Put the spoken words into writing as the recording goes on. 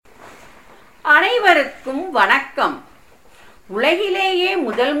அனைவருக்கும் வணக்கம். உலகிலேயே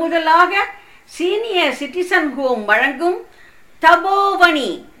முதலாக சீனியர் சிட்டிசன் ஹோம் வழங்கும் தபோவனி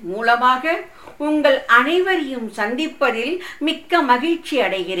மூலமாக உங்கள் அனைவரையும் சந்திப்பதில் மிக்க மகிழ்ச்சி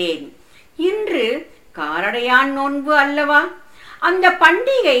அடைகிறேன். இன்று காரடையான் நோன்பு அல்லவா? அந்த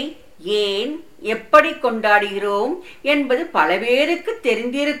பண்டிகை ஏன் எப்படி கொண்டாடுகிறோம் என்பது பல பேருக்கு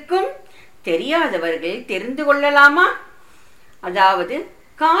தெரிந்திருக்கும். தெரியாதவர்கள் தெரிந்து கொள்ளலாமா? அதாவது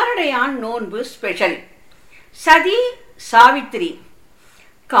காரடையான் நோன்பு ஸ்பெஷல். சதி சாவித்திரி.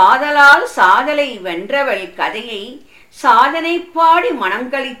 காதலால் சாதலை வென்றவள் கதையை சாதனை பாடி மனம்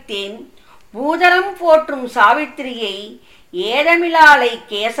கழித்தேன். பூதலம் போற்றும் சாவித்திரியை ஏதமிலாலை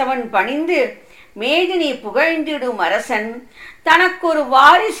கேசவன் பணிந்து மேதினி புகழ்ந்திடும் அரசன் தனக்கொரு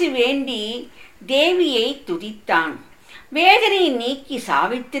வாரிசு வேண்டி தேவியை துதித்தான். வேதனை நீக்கி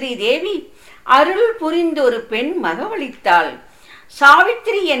சாவித்திரி தேவி அருள் புரிந்தொரு பெண் மகவளித்தாள்.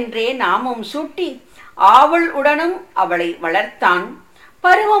 சாவித்திரி என்றே நாமம் சூட்டி ஆவல் உடனும் அவளை வளர்த்தான்.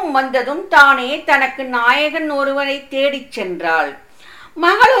 பருவம் வந்ததும் தானே தனக்கு நாயகன் ஒருவனை தேடிச் சென்றாள்.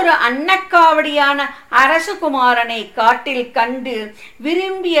 மகள் ஒரு அன்னக்காவடியான அரசகுமாரனை காட்டில் கண்டு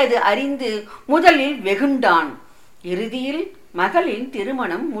விரும்பியது அறிந்து முதலில் வெகுண்டான். இறுதியில் மகளின்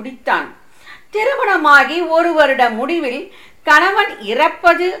திருமணம் முடித்தான். திருமணமாகி ஒரு வருட முடிவில் கணவன்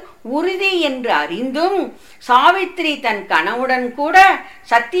இறப்பது உறுதி என்று அறிந்தும் சாவித்திரி தன் கணவுடன் கூட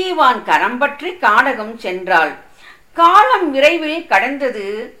சத்தியவான் கரம் பற்றி கானகம் சென்றாள். காலம் விரைவில் கடந்தது.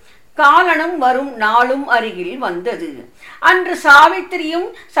 காலனும் வரும் நாளும் அருகில் வந்தது. அன்று சாவித்திரியும்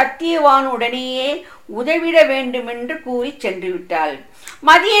சத்தியவானுடனேயே உதவிட வேண்டுமென்று கூறி சென்று விட்டாள்.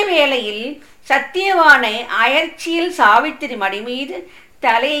 மதிய வேளையில் சத்தியவானை அயற்சியில் சாவித்திரி மடி மீது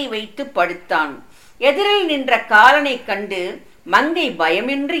தலையை வைத்து படுத்தான். எதிரில் நின்ற காலனை கண்டு மங்கை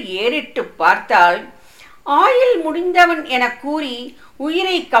பயமின்றி ஏறிட்டு பார்த்தாள். ஆயுள் முடிந்தவன் என கூறி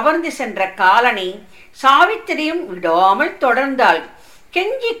உயிரை கவர்ந்து சென்ற காலனை சாவித்திரியும் விடாமல் தொடர்ந்தாள்.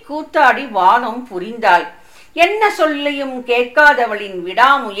 கெஞ்சி கூத்தாடி வாதம் புரிந்தாள். என்ன சொல்லியும் கேட்காதவளின்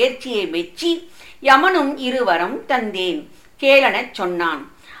விடாமுயற்சியை மெச்சி யமனும் இருவரம் தந்தேன் கேளனச் சொன்னான்.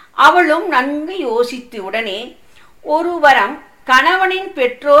 அவளும் நன்கு யோசித்து உடனே ஒரு வரம் கணவனின்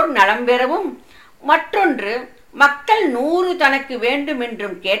பெற்றோர் நலம் பெறவும், மற்றொன்று மக்கள் 100 தனக்கு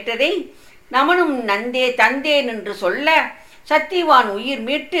வேண்டுமென்றும் கேட்டதை நமனும் நந்தே தந்தேன் என்று சொல்ல சத்தியவான் உயிர்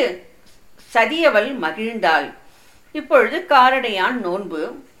மீட்டு சதியவள் மகிழ்ந்தாள். இப்பொழுது காரடையான் நோன்பு.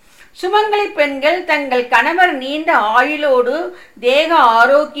 சுமங்கலி பெண்கள் தங்கள் கணவர் நீண்ட ஆயுளோடு தேக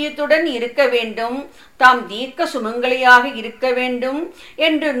ஆரோக்கியத்துடன் இருக்க வேண்டும், தாம் தீர்க்க சுமங்கலியாக இருக்க வேண்டும்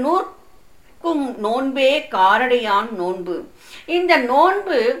என்று நோன்பே காரடையான் நோன்பு. இந்த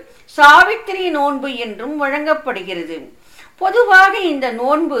நோன்பு சாவித்திரி நோன்பு என்றும் வழங்கப்படுகிறது. பொதுவாக இந்த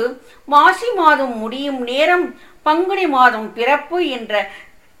நோன்பு மாசி மாதம் முடியும் நேரம் பங்குனி மாதம் பிறப்பு என்ற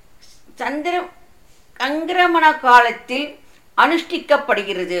சங்கிரமண காலத்தில்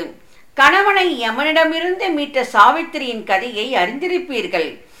அனுஷ்டிக்கப்படுகிறது. கணவனை யமனிடமிருந்து மீட்ட சாவித்திரியின் கதையை அறிந்திருப்பீர்கள்.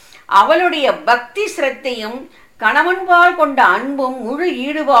 அவளுடைய பக்தி சிரத்தையும் கணவன்பால் கொண்ட அன்பும் முழு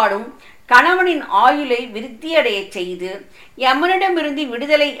ஈடுபாடும் கணவனின் ஆயுளை விருத்தியடைய செய்து யமனிடமிருந்து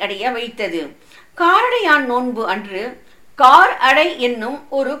விடுதலை அடைய வைத்தது. காரடையான் நோன்பு அன்று கார் அடை என்னும்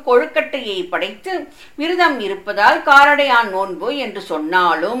ஒரு கொழுக்கட்டையை படைத்து விரதம் இருப்பதால் காரடையான் நோன்பு என்று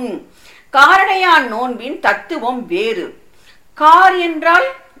சொன்னாலும் காரடையான் நோன்பின் தத்துவம் வேறு. கார் என்றால்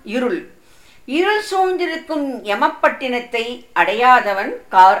இருள். இருள் சூழ்ந்திருக்கும் யமப்பட்டினத்தை அடையாதவன்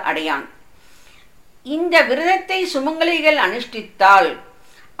கார் அடையான். இந்த விரதத்தை சுமங்கலிகள் அனுஷ்டித்தால்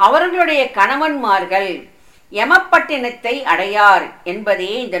அவர்களுடைய கணவன்மார்கள் யமப்பட்டினத்தை அடையார் என்பதே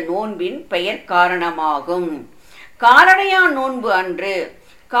இந்த நோன்பின் பெயர் காரணமாகும். காரடையான் நோன்பு அன்று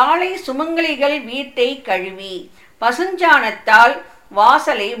காலை சுமங்கலிகள் வீட்டை கழுவி பசுஞ்சாணத்தால்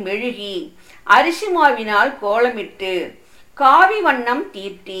வாசலை மெழுகி அரிசி மாவினால் கோலமிட்டு காவி வண்ணம்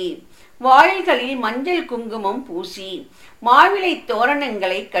தீட்டி வாயில்களில் மஞ்சள் குங்குமம் பூசி மாவிலை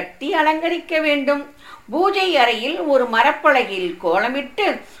தோரணங்களை கட்டி அலங்கரிக்க வேண்டும். பூஜை அறையில் ஒரு மரப்பலகையில் கோலமிட்டு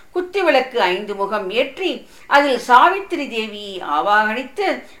குத்துவிளக்கு 5 முகம் ஏற்றி அதில் சாவித்திரி தேவியை ஆவாகனித்து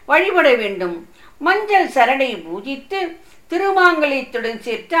வழிபட வேண்டும். மஞ்சள் சரடை பூஜித்து திருமாங்கல்யத்துடன்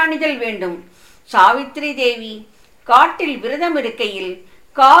சேர்த்து அணிதல் வேண்டும். சாவித்திரி தேவி காட்டில் விரதம் இருக்கையில்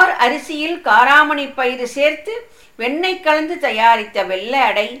கார் அரிசியில் காராமணி பயிறு சேர்த்து வெண்ணெய் கலந்து தயாரித்த வெள்ளை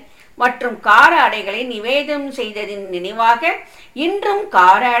அடை மற்றும் கார அடைகளை நிவேதனம் செய்ததின் நினைவாக இன்றும்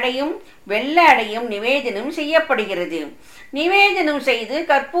கார அடையும் வெள்ளை அடையும் நிவேதனம் செய்யப்படுகிறது. நிவேதனம் செய்து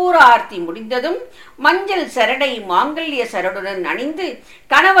கற்பூர ஆர்த்தி முடிந்ததும் மஞ்சள் சரடை மாங்கல்ய சரடுடன் அணிந்து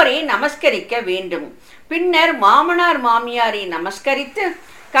கணவரை நமஸ்கரிக்க வேண்டும். பின்னர் மாமனார் மாமியாரை நமஸ்கரித்து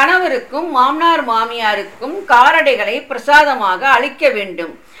கணவருக்கும் மாமனார் மாமியாருக்கும் காரடைகளை பிரசாதமாக அளிக்க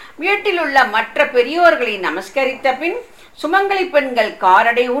வேண்டும். வீட்டிலுள்ள மற்ற பெரியோர்களை நமஸ்கரித்த பின் சுமங்கலி பெண்கள்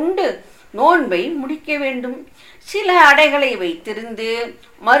காரடை உண்டு நோன்பை முடிக்க வேண்டும். சில அடைகளை வைத்திருந்து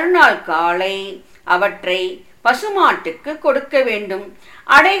மறுநாள் காலை அவற்றை பசுமாட்டுக்கு கொடுக்க வேண்டும்.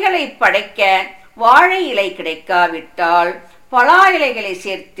 அடைகளை படைக்க வாழை இலை கிடைக்காவிட்டால் பலா இலைகளை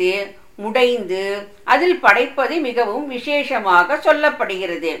சேர்த்து முடைந்து அதில் படைப்பது மிகவும் விசேஷமாக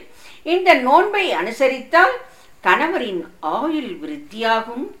சொல்லப்படுகிறது. இந்த நோன்பை அனுசரித்தால் கணவரின் ஆயுள்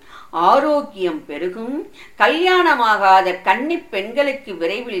விருத்தியாகும், ஆரோக்கியம் பெருகும், கல்யாணமாகாத கன்னி பெண்களுக்கு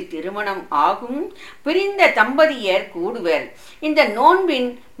விரைவில் திருமணம் ஆகும், பிரிந்த தம்பதியர் கூடுவர். இந்த நோன்பின்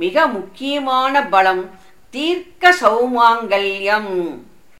மிக முக்கியமான பலம் தீர்க்க சௌமாங்கல்யம்.